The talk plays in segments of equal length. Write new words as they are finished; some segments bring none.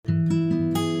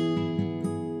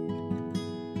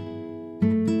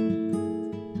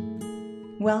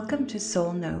Welcome to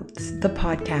Soul Notes, the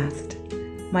podcast.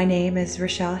 My name is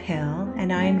Rochelle Hill,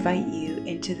 and I invite you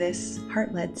into this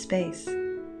heart-led space.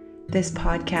 This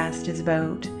podcast is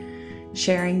about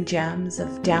sharing gems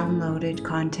of downloaded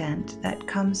content that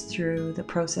comes through the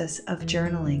process of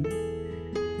journaling.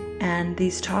 And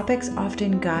these topics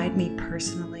often guide me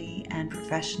personally and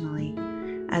professionally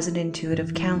as an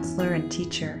intuitive counselor and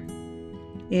teacher.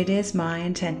 It is my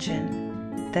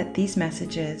intention that these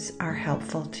messages are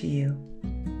helpful to you.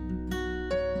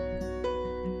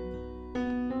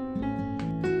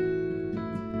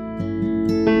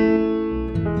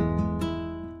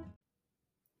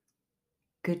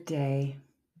 Good day.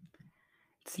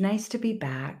 It's nice to be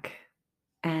back,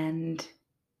 and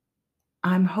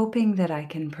I'm hoping that I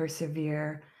can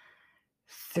persevere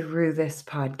through this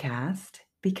podcast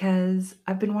because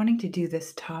I've been wanting to do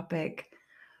this topic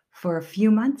for a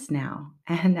few months now.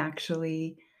 And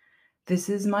actually, this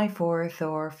is my fourth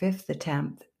or fifth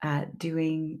attempt at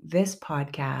doing this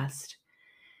podcast.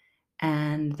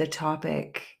 And the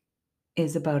topic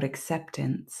is about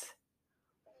acceptance.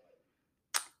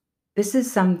 This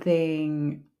is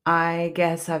something I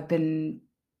guess I've been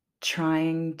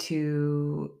trying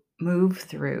to move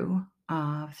through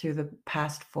the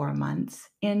past 4 months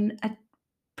in a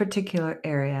particular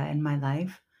area in my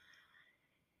life.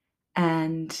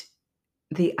 And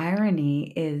the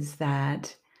irony is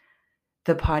that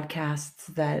the podcasts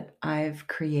that I've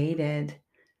created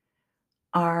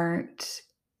aren't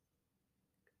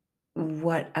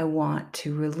what I want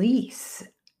to release,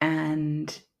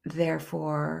 and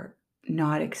therefore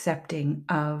not accepting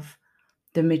of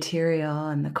the material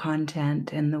and the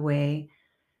content and the way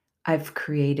I've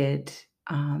created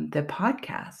the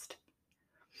podcast.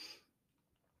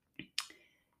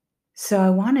 So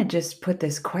I want to just put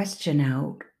this question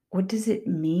out. What does it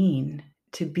mean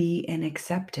to be in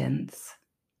acceptance?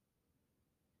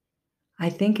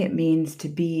 I think it means to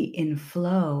be in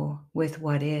flow with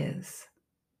what is.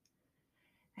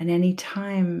 And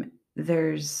anytime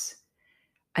there's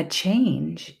a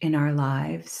change in our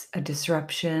lives, a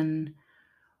disruption,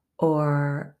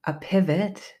 or a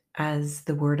pivot, as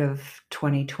the word of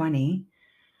 2020,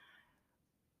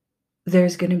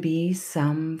 there's going to be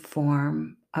some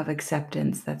form of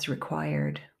acceptance that's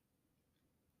required.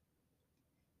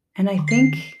 And I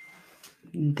think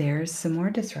there's some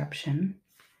more disruption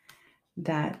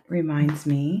that reminds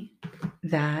me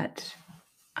that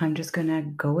I'm just going to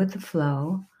go with the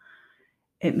flow.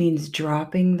 It means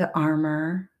dropping the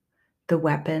armor, the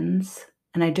weapons,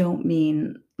 and I don't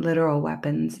mean literal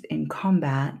weapons in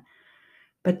combat,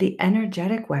 but the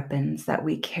energetic weapons that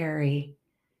we carry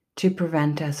to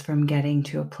prevent us from getting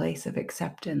to a place of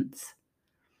acceptance.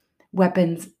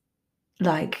 Weapons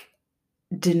like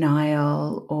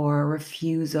denial or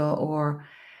refusal or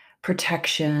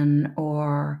protection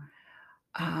or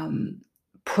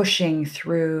pushing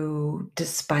through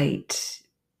despite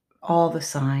all the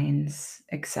signs,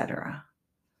 etc.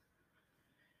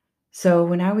 So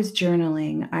when I was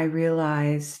journaling, I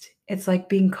realized it's like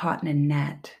being caught in a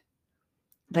net,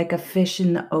 like a fish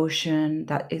in the ocean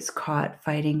that is caught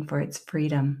fighting for its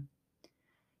freedom.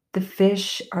 The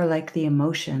fish are like the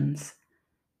emotions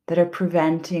that are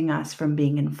preventing us from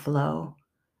being in flow,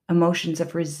 emotions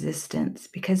of resistance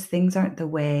because things aren't the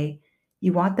way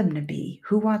you want them to be.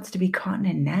 Who wants to be caught in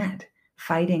a net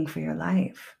fighting for your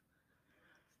life?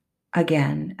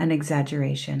 Again, an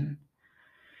exaggeration.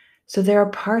 So there are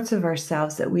parts of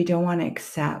ourselves that we don't want to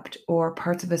accept, or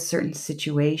parts of a certain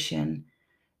situation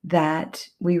that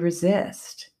we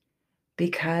resist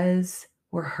because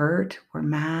we're hurt, we're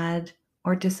mad,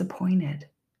 or disappointed.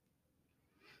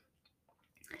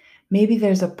 Maybe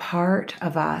there's a part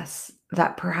of us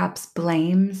that perhaps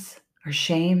blames or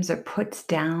shames or puts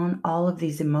down all of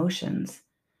these emotions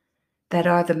that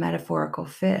are the metaphorical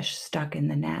fish stuck in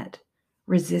the net,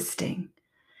 resisting.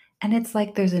 And it's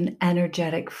like there's an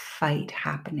energetic fight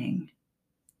happening.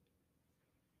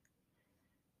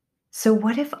 So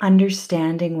what if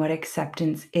understanding what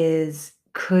acceptance is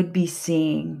could be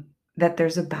seeing that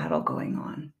there's a battle going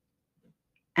on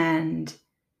and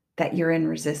that you're in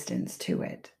resistance to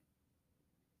it?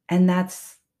 And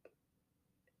that's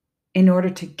in order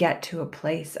to get to a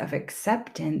place of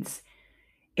acceptance,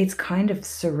 it's kind of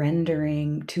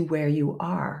surrendering to where you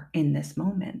are in this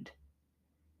moment.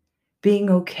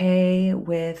 Being okay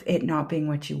with it not being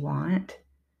what you want,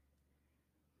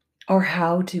 or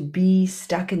how to be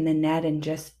stuck in the net and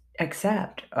just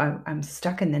accept, I'm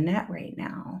stuck in the net right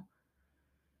now.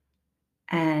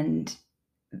 And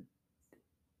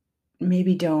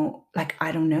maybe don't, like,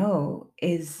 I don't know,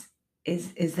 is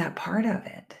that part of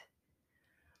it?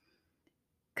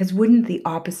 Because wouldn't the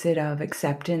opposite of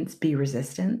acceptance be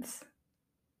resistance?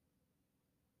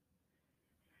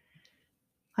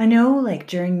 I know, like,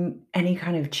 during any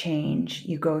kind of change,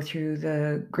 you go through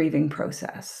the grieving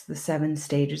process, the 7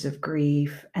 stages of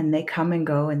grief, and they come and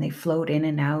go, and they float in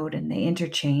and out, and they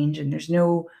interchange, and there's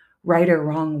no right or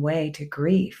wrong way to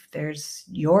grief. There's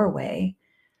your way.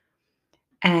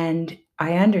 And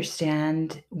I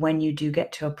understand when you do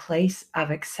get to a place of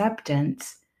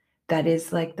acceptance, that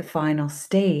is like the final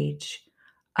stage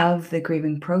of the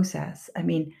grieving process. I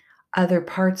mean, other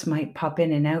parts might pop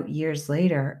in and out years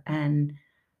later, and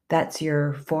that's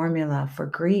your formula for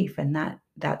grief, and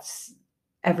that's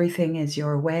everything is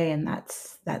your way, and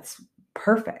that's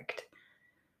perfect.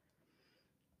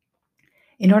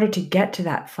 In order to get to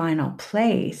that final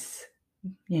place,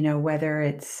 whether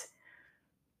it's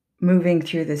moving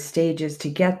through the stages to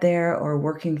get there or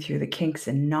working through the kinks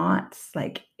and knots.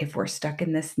 Like, if we're stuck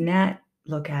in this net,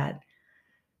 look at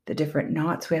the different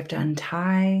knots we have to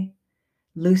untie,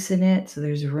 loosen it so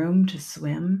there's room to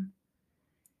swim.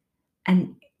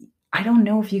 And I don't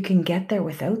know if you can get there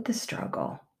without the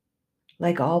struggle.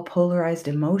 Like all polarized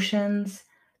emotions,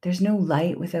 there's no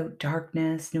light without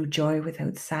darkness, no joy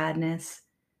without sadness.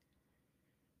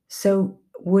 So,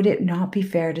 would it not be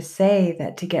fair to say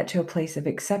that to get to a place of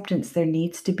acceptance, there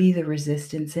needs to be the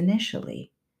resistance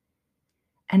initially?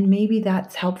 And maybe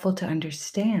that's helpful to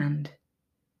understand.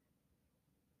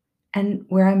 And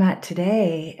where I'm at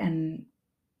today, and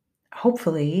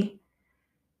hopefully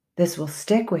this will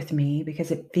stick with me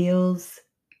because it feels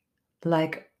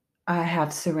like I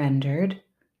have surrendered.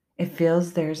 It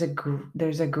feels there's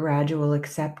a gradual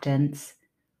acceptance.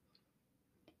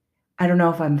 I don't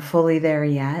know if I'm fully there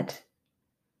yet,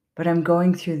 but I'm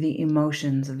going through the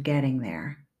emotions of getting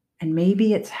there. And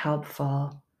maybe it's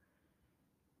helpful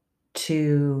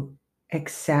to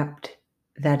accept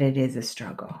that it is a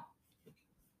struggle,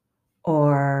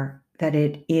 or that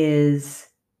it is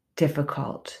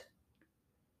difficult.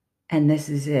 And this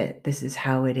is it. This is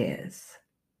how it is.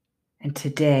 And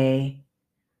today,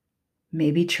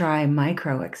 maybe try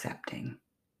micro accepting.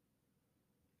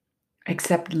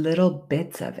 Accept little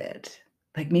bits of it.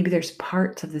 Like, maybe there's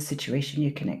parts of the situation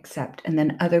you can accept, and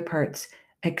then other parts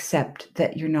accept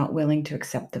that you're not willing to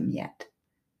accept them yet.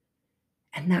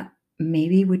 And that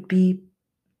maybe would be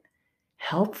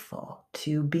helpful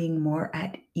to being more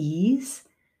at ease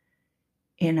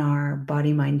in our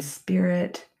body, mind,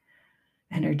 spirit,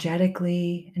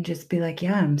 energetically, and just be like,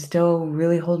 yeah, I'm still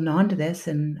really holding on to this,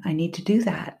 and I need to do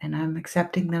that. And I'm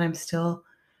accepting that I'm still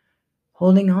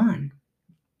holding on.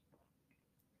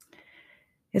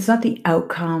 It's not the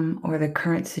outcome or the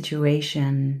current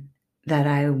situation that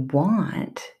I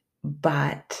want,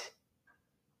 but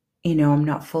I'm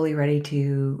not fully ready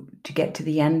to get to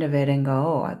the end of it and go,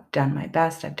 oh, I've done my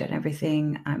best, I've done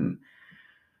everything,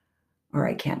 or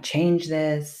I can't change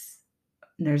this.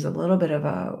 There's a little bit of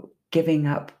a giving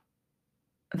up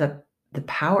the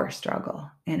power struggle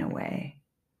in a way.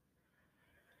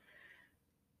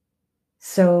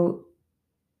 So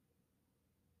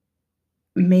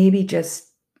maybe just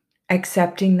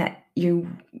accepting that you're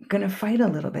going to fight a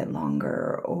little bit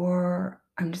longer, or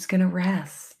I'm just going to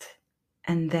rest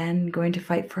and then going to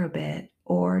fight for a bit,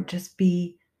 or just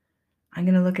I'm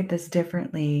going to look at this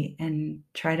differently and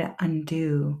try to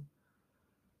undo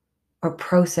or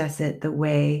process it the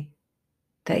way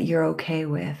that you're okay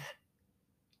with,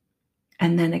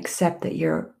 and then accept that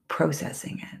you're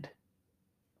processing it.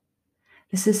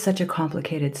 This is such a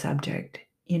complicated subject.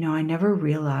 I never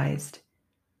realized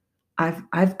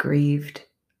I've grieved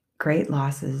great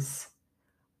losses,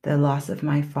 the loss of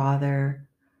my father,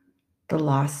 the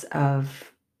loss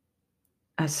of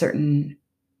a certain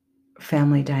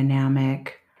family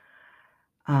dynamic,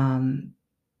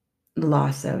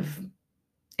 loss of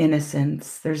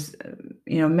innocence. There's,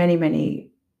 many,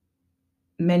 many,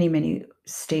 many, many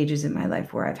stages in my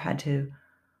life where I've had to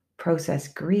process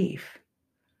grief.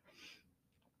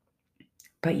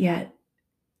 But yet,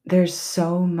 there's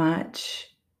so much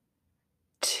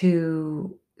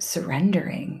to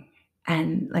surrendering.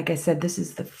 And like I said, this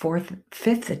is the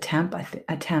fifth attempt,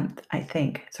 I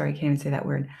think. Sorry, I can't even say that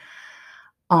word,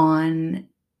 on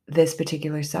this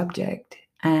particular subject.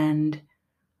 And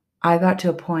I got to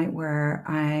a point where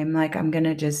I'm like, I'm going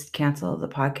to just cancel the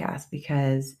podcast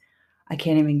because I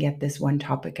can't even get this one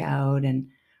topic out. And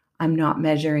I'm not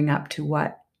measuring up to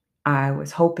what I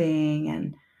was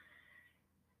hoping.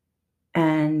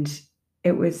 And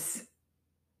it was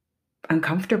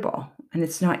uncomfortable, and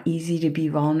it's not easy to be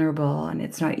vulnerable, and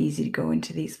it's not easy to go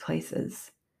into these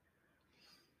places.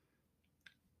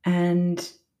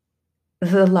 And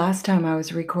the last time I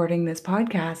was recording this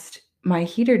podcast, my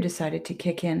heater decided to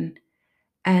kick in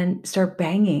and start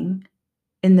banging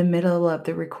in the middle of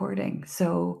the recording.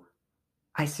 So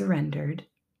I surrendered.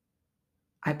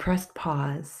 I pressed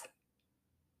pause,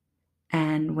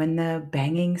 and when the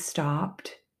banging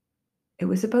stopped, it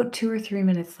was about 2 or 3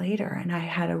 minutes later, and I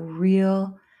had a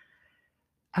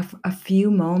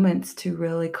few moments to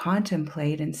really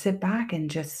contemplate and sit back and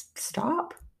just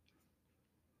stop.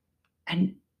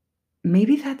 And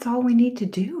maybe that's all we need to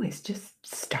do is just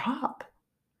stop.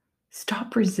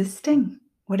 Stop resisting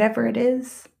whatever it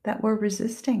is that we're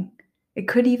resisting. It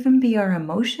could even be our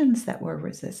emotions that we're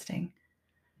resisting.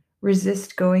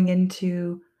 Resist going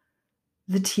into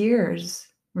the tears,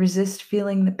 resist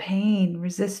feeling the pain,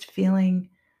 resist feeling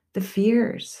the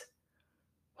fears.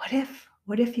 What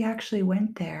if you actually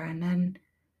went there and then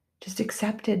just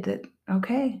accepted that,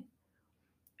 okay,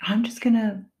 I'm just going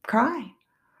to cry,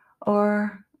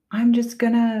 or I'm just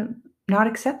going to not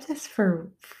accept this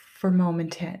for a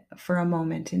moment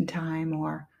in time,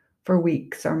 or for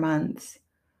weeks or months,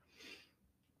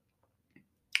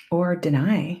 or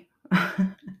deny.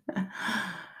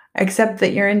 Accept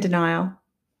that you're in denial.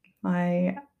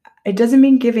 It doesn't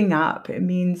mean giving up. It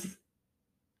means,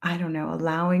 I don't know,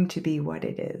 allowing to be what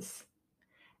it is.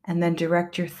 And then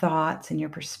direct your thoughts and your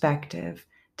perspective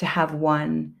to have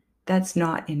one that's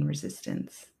not in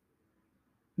resistance.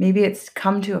 Maybe it's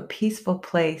come to a peaceful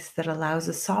place that allows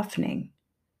a softening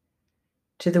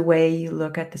to the way you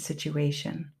look at the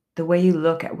situation, the way you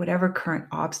look at whatever current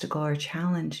obstacle or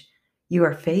challenge you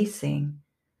are facing,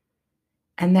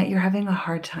 and that you're having a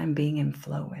hard time being in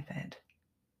flow with it.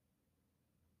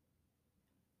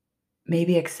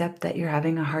 Maybe accept that you're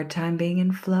having a hard time being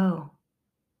in flow,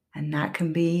 and that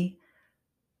can be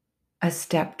a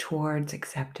step towards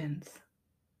acceptance.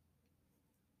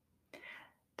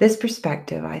 This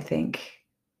perspective, I think,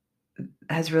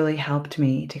 has really helped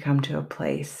me to come to a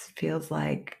place, feels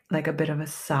like a bit of a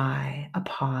sigh, a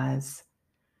pause,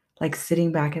 like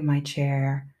sitting back in my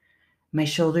chair, my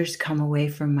shoulders come away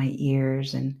from my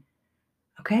ears, and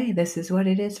okay, this is what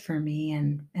it is for me,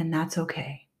 and that's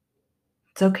okay.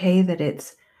 It's okay that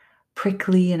it's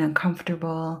prickly and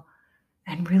uncomfortable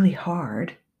and really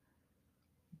hard.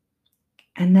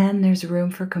 And then there's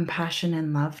room for compassion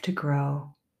and love to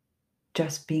grow,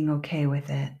 just being okay with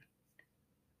it.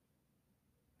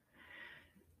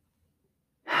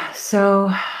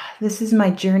 So, this is my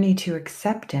journey to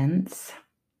acceptance,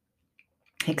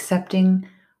 accepting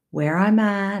where I'm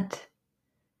at,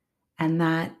 and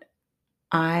that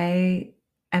I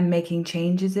am making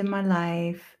changes in my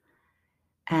life.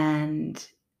 And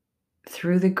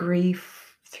through the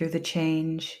grief, through the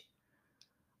change,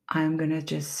 I'm going to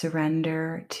just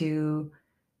surrender to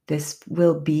this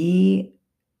will be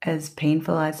as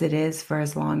painful as it is for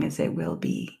as long as it will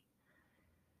be.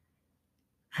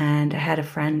 And I had a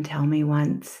friend tell me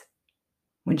once,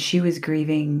 when she was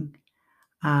grieving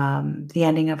the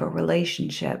ending of a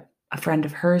relationship, a friend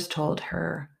of hers told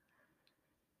her,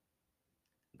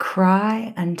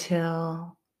 cry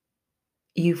until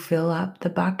you fill up the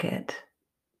bucket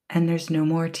and there's no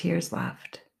more tears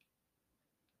left.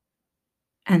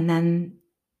 And then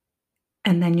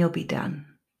you'll be done.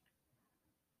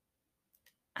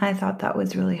 I thought that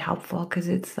was really helpful, because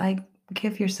it's like,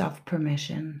 give yourself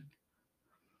permission.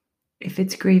 If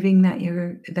it's grieving that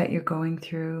you're going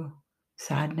through,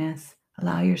 sadness,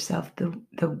 allow yourself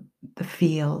the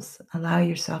feels, allow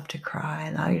yourself to cry,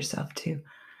 allow yourself to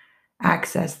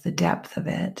access the depth of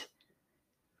it.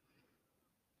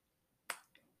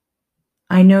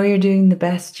 I know you're doing the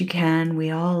best you can.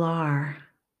 We all are.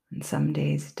 And some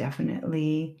days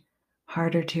definitely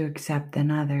harder to accept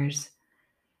than others.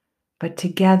 But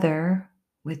together,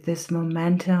 with this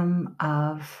momentum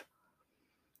of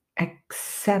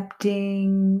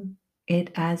accepting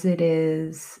it as it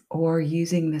is, or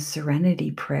using the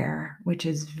Serenity Prayer, which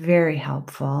is very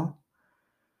helpful,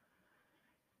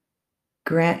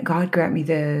 God grant me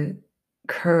the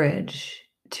courage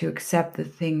to accept the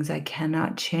things I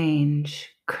cannot change,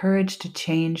 courage to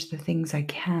change the things I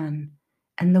can,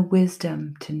 and the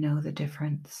wisdom to know the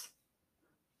difference.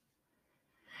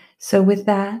 So with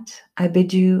that, I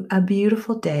bid you a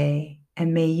beautiful day,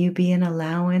 and may you be in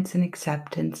allowance and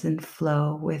acceptance and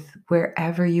flow with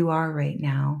wherever you are right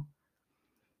now,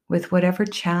 with whatever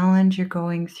challenge you're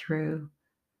going through.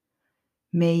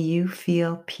 May you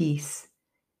feel peace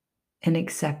in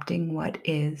accepting what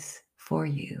is for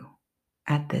you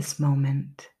at this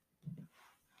moment.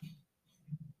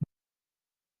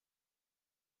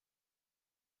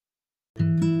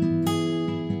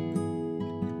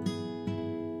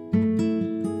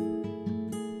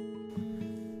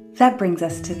 That brings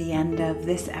us to the end of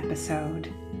this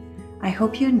episode. I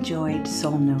hope you enjoyed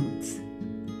Soul Notes.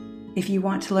 If you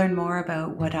want to learn more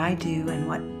about what I do and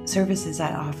what services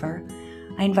I offer,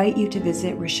 I invite you to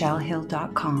visit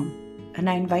rochellehill.com. And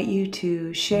I invite you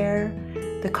to share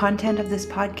the content of this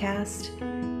podcast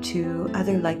to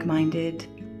other like-minded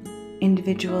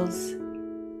individuals.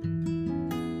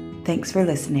 Thanks for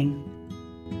listening.